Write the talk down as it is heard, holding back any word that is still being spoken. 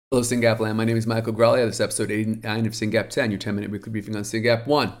Hello, SYNGAP Land. My name is Michael Graglia. This is episode 89 of SYNGAP 10, your 10-minute weekly briefing on SYNGAP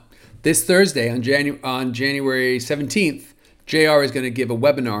 1. This Thursday, on January 17th, JR is going to give a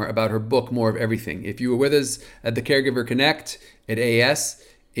webinar about her book, More of Everything. If you were with us at the Caregiver Connect at AAS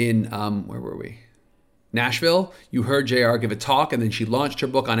in, where were we? Nashville, you heard JR give a talk, and then she launched her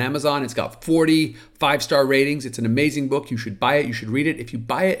book on Amazon. It's got 40 5-star ratings. It's an amazing book. You should buy it. You should read it. If you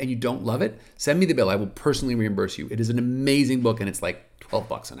buy it and you don't love it, send me the bill. I will personally reimburse you. It is an amazing book, and it's like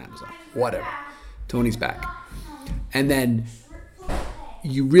 $12 on Amazon. Whatever. Tony's back. And then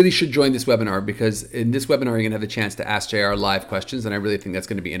you really should join this webinar, because in this webinar, you're going to have the chance to ask JR live questions, and I really think that's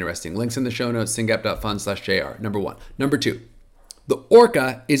going to be interesting. Links in the show notes, syngap.fund/JR. Number one. Number two. The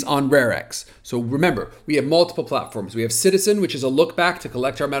Orca is on RareX. So remember, we have multiple platforms. We have Citizen, which is a look back to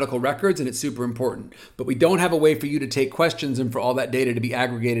collect our medical records, and it's super important. But we don't have a way for you to take questions and for all that data to be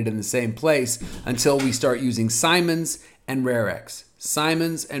aggregated in the same place until we start using Simons and RareX.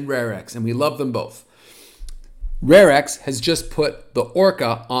 Simons and RareX, and we love them both. RareX has just put the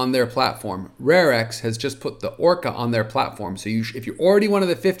Orca on their platform. RareX has just put the Orca on their platform. So if you're already one of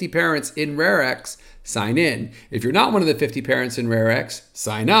the 50 parents in RareX, sign in. If you're not one of the 50 parents in RareX,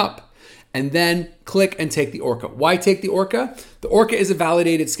 sign up. And then click and take the Orca. Why take the Orca? The Orca is a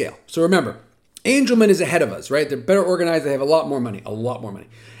validated scale. So remember, Angelman is ahead of us, right? They're better organized. They have a lot more money.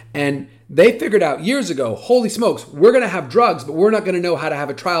 And they figured out years ago, holy smokes, we're going to have drugs, but we're not going to know how to have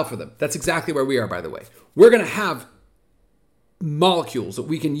a trial for them. That's exactly where we are, by the way. We're going to have molecules that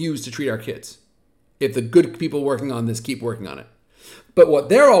we can use to treat our kids if the good people working on this keep working on it. But what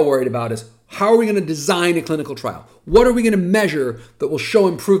they're all worried about is, how are we going to design a clinical trial? What are we going to measure that will show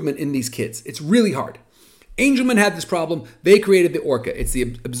improvement in these kids? It's really hard. Angelman had this problem. They created the Orca. It's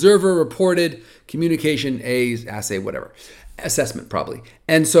the Observer Reported Communication Assay, whatever. Assessment, probably.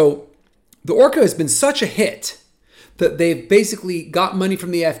 And so the Orca has been such a hit that they've basically got money from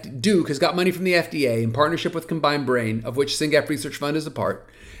the Duke has got money from the FDA in partnership with Combined Brain, of which SYNGAP Research Fund is a part.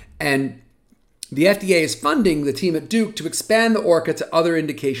 And the FDA is funding the team at Duke to expand the Orca to other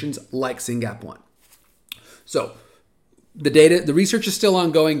indications like SYNGAP 1. So the research is still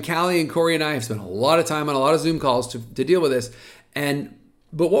ongoing. Callie and Corey and I have spent a lot of time on a lot of Zoom calls to deal with this.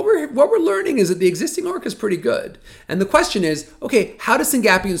 But what we're learning is that the existing Orca is pretty good. And the question is, okay, how does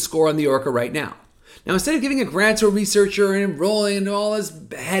Syngapians score on the Orca right now? Now, instead of giving a grant to a researcher and enrolling and all this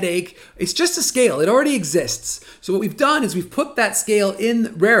headache, it's just a scale. It already exists. So what we've done is we've put that scale in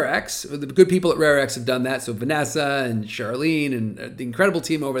RareX. The good people at RareX have done that. So Vanessa and Charlene and the incredible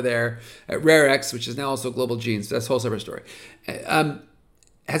team over there at RareX, which is now also Global Genes. That's a whole separate story.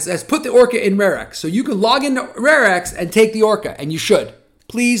 Has put the Orca in RareX. So you can log into RareX and take the Orca, and you should.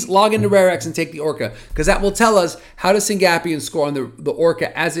 Please log into RareX and take the Orca, because that will tell us how does Syngapians score on the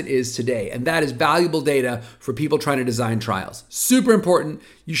Orca as it is today. And that is valuable data for people trying to design trials. Super important.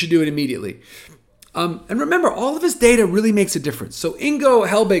 You should do it immediately. And remember, all of this data really makes a difference. So Ingo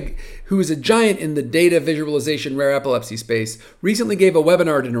Helbig, who is a giant in the data visualization rare epilepsy space, recently gave a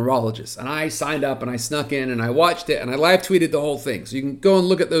webinar to neurologists. And I signed up and I snuck in and I watched it and I live tweeted the whole thing. So you can go and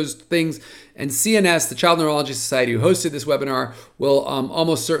look at those things. And CNS, the Child Neurology Society, who hosted this webinar, will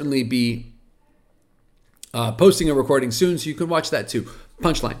almost certainly be posting a recording soon. So you can watch that too.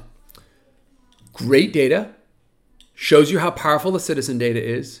 Punchline. Great data. Shows you how powerful the Citizen data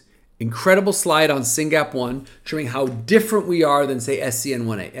is. Incredible slide on SYNGAP 1 showing how different we are than, say,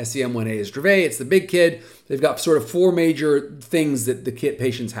 SCN1A. SCN1A is Dravet. It's the big kid. They've got sort of 4 major things that the kid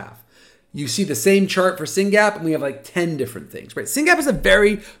patients have. You see the same chart for SYNGAP, and we have like 10 different things, right? SYNGAP is a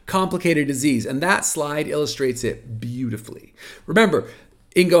very complicated disease, and that slide illustrates it beautifully. Remember,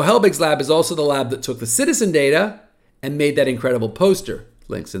 Ingo Helbig's lab is also the lab that took the Citizen data and made that incredible poster.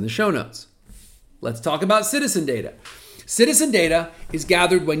 Links in the show notes. Let's talk about Citizen data. Citizen data is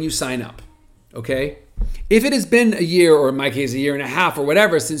gathered when you sign up, okay? If it has been a year, or in my case, a year and a half or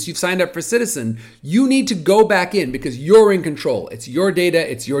whatever, since you've signed up for Citizen, you need to go back in because you're in control. It's your data,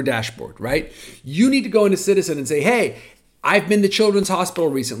 it's your dashboard, right? You need to go into Citizen and say, hey, I've been to Children's Hospital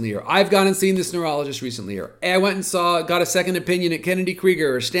recently, or I've gone and seen this neurologist recently, or I went and got a second opinion at Kennedy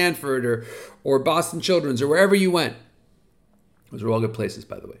Krieger or Stanford or Boston Children's or wherever you went. Those are all good places,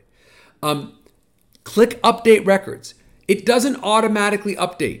 by the way. Click Update Records. It doesn't automatically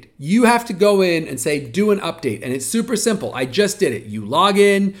update. You have to go in and say, do an update. And it's super simple. I just did it. You log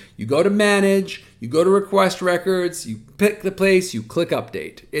in, you go to manage, you go to request records, you pick the place, you click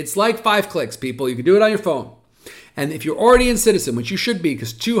update. It's like 5 clicks, people. You can do it on your phone. And if you're already in Citizen, which you should be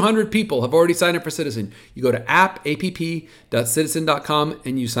because 200 people have already signed up for Citizen, you go to app.citizen.com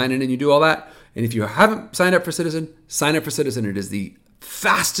and you sign in and you do all that. And if you haven't signed up for Citizen, sign up for Citizen. It is the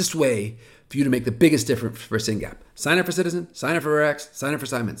fastest way for you to make the biggest difference for SYNGAP. Sign up for Citizen, sign up for Rex, sign up for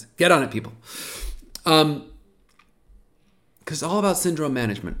Simons. Get on it, people. Because it's all about syndrome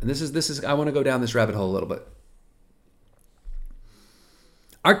management. And this is I want to go down this rabbit hole a little bit.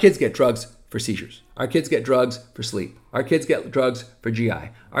 Our kids get drugs for seizures. Our kids get drugs for sleep. Our kids get drugs for GI.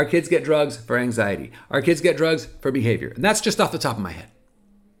 Our kids get drugs for anxiety. Our kids get drugs for behavior. And that's just off the top of my head.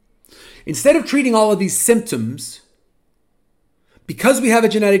 Instead of treating all of these symptoms, because we have a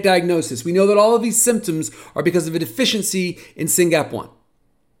genetic diagnosis, we know that all of these symptoms are because of a deficiency in SYNGAP1.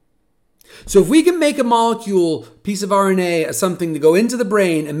 So if we can make a molecule, piece of RNA, something to go into the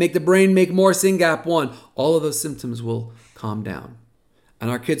brain and make the brain make more SYNGAP1, all of those symptoms will calm down. And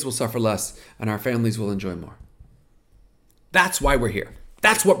our kids will suffer less and our families will enjoy more. That's why we're here.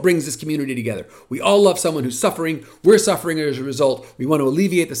 That's what brings this community together. We all love someone who's suffering. We're suffering as a result. We want to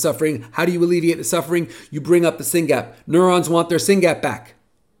alleviate the suffering. How do you alleviate the suffering? You bring up the SYNGAP. Neurons want their SYNGAP back.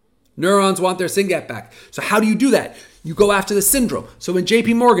 Neurons want their SYNGAP back. So how do you do that? You go after the syndrome. So in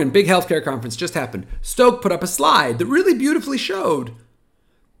JP Morgan, big healthcare conference just happened, Stoke put up a slide that really beautifully showed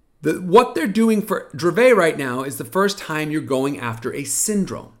that what they're doing for Dravet right now is the first time you're going after a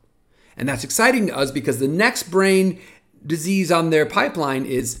syndrome. And that's exciting to us because the next brain disease on their pipeline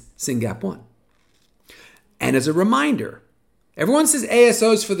is SYNGAP1. And as a reminder, everyone says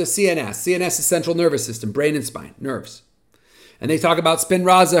ASOs for the CNS. CNS is central nervous system, brain and spine, nerves. And they talk about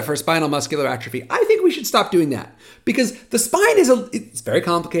Spinraza for spinal muscular atrophy. I think we should stop doing that because the spine it's very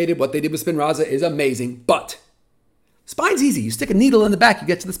complicated. What they did with Spinraza is amazing, but spine's easy. You stick a needle in the back, you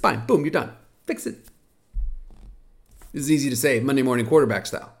get to the spine. Boom, you're done. Fix it. This is easy to say, Monday morning quarterback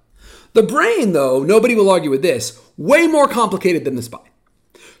style. The brain, though, nobody will argue with this, way more complicated than the spine.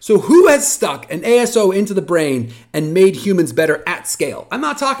 So who has stuck an ASO into the brain and made humans better at scale? I'm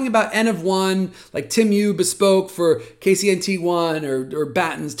not talking about N of 1, like Tim Yu bespoke for KCNT1 or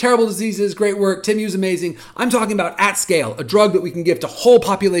Batten's. Terrible diseases, great work. Tim Yu's amazing. I'm talking about at scale, a drug that we can give to whole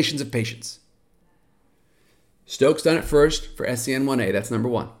populations of patients. Stoke's done it first for SCN1A. That's number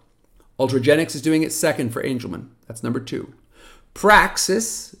 1. Ultragenyx is doing it second for Angelman. That's number 2.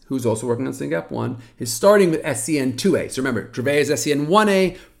 Praxis, who's also working on SYNGAP1, is starting with SCN2A. So remember, Dravet is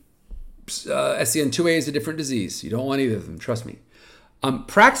SCN1A, SCN2A is a different disease. You don't want either of them, trust me.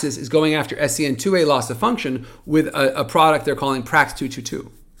 Praxis is going after SCN2A loss of function with a product they're calling Prax222.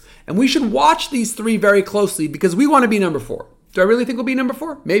 And we should watch these three very closely because we want to be number 4. Do I really think we'll be number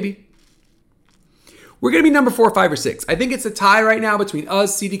 4? Maybe. We're going to be number 4, 5, or 6. I think it's a tie right now between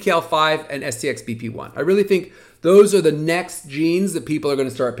us, CDKL5, and STXBP1. I really think those are the next genes that people are going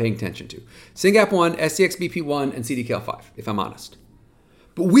to start paying attention to. SYNGAP1, STXBP1, and CDKL5, if I'm honest.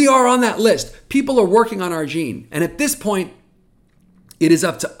 But we are on that list. People are working on our gene. And at this point, it is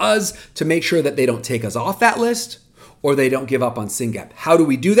up to us to make sure that they don't take us off that list or they don't give up on SYNGAP. How do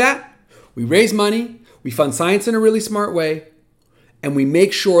we do that? We raise money, we fund science in a really smart way, and we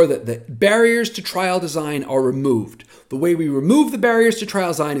make sure that the barriers to trial design are removed. The way we remove the barriers to trial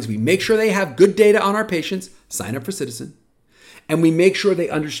design is we make sure they have good data on our patients, sign up for Citizen, and we make sure they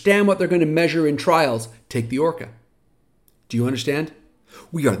understand what they're going to measure in trials, take the ORCA. Do you understand?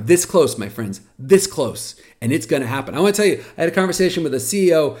 We are this close, my friends, this close, and it's going to happen. I want to tell you, I had a conversation with a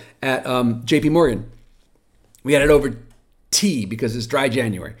CEO at JP Morgan. We had it over tea because it's dry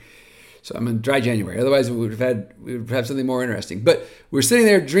January. So I'm in dry January. Otherwise, we would have something more interesting. But we're sitting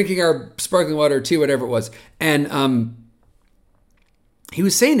there drinking our sparkling water or tea, whatever it was. And he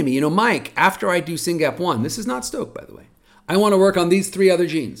was saying to me, Mike, after I do SYNGAP1, this is not Stoke, by the way, I want to work on these 3 other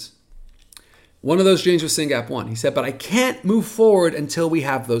genes. One of those genes was SYNGAP1. He said, but I can't move forward until we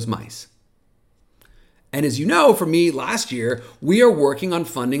have those mice. And as you know, for me, last year, we are working on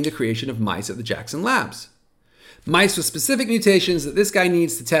funding the creation of mice at the Jackson Labs. Mice with specific mutations that this guy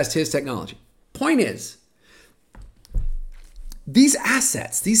needs to test his technology. Point is, these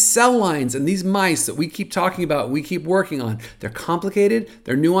assets, these cell lines and these mice that we keep talking about, we keep working on, they're complicated,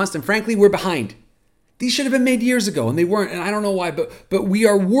 they're nuanced, and frankly, we're behind. These should have been made years ago, and they weren't, and I don't know why, but we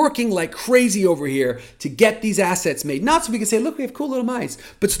are working like crazy over here to get these assets made. Not so we can say, look, we have cool little mice,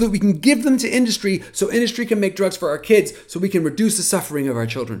 but so that we can give them to industry so industry can make drugs for our kids so we can reduce the suffering of our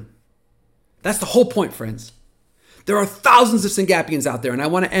children. That's the whole point, friends. There are thousands of Syngapians out there, and I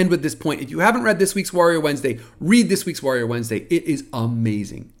want to end with this point. If you haven't read this week's Warrior Wednesday, read this week's Warrior Wednesday. It is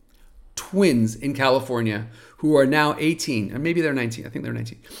amazing. Twins in California who are now 18, or maybe they're 19. I think they're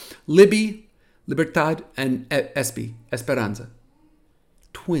 19. Libby, Libertad, and Esperanza.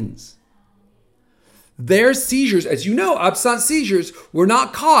 Twins. Their seizures, as you know, absence seizures were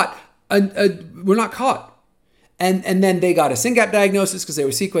not caught. And then they got a SYNGAP diagnosis because they were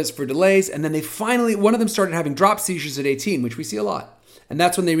sequenced for delays. And then they finally, one of them started having drop seizures at 18, which we see a lot. And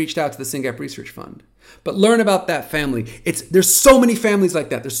that's when they reached out to the SYNGAP Research Fund. But learn about that family. There's so many families like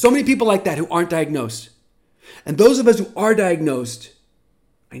that. There's so many people like that who aren't diagnosed. And those of us who are diagnosed,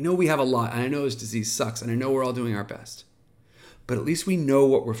 I know we have a lot, and I know this disease sucks, and I know we're all doing our best. But at least we know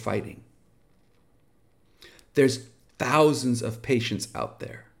what we're fighting. There's thousands of patients out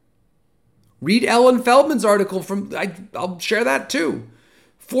there. Read Ellen Feldman's article I'll share that too.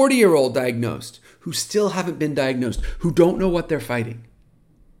 40-year-old diagnosed, who still haven't been diagnosed, who don't know what they're fighting.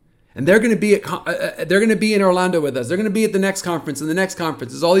 And they're going to be in Orlando with us. They're going to be at the next conference and the next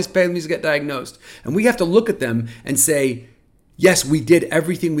conference as all these families get diagnosed. And we have to look at them and say, yes, we did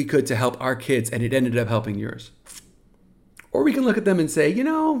everything we could to help our kids, and it ended up helping yours. Or we can look at them and say,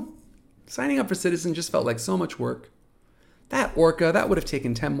 signing up for Citizen just felt like so much work. That ORCA, that would have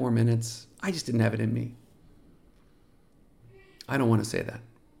taken 10 more minutes. I just didn't have it in me. I don't want to say that,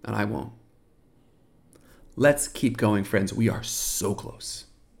 and I won't. Let's keep going, friends. We are so close.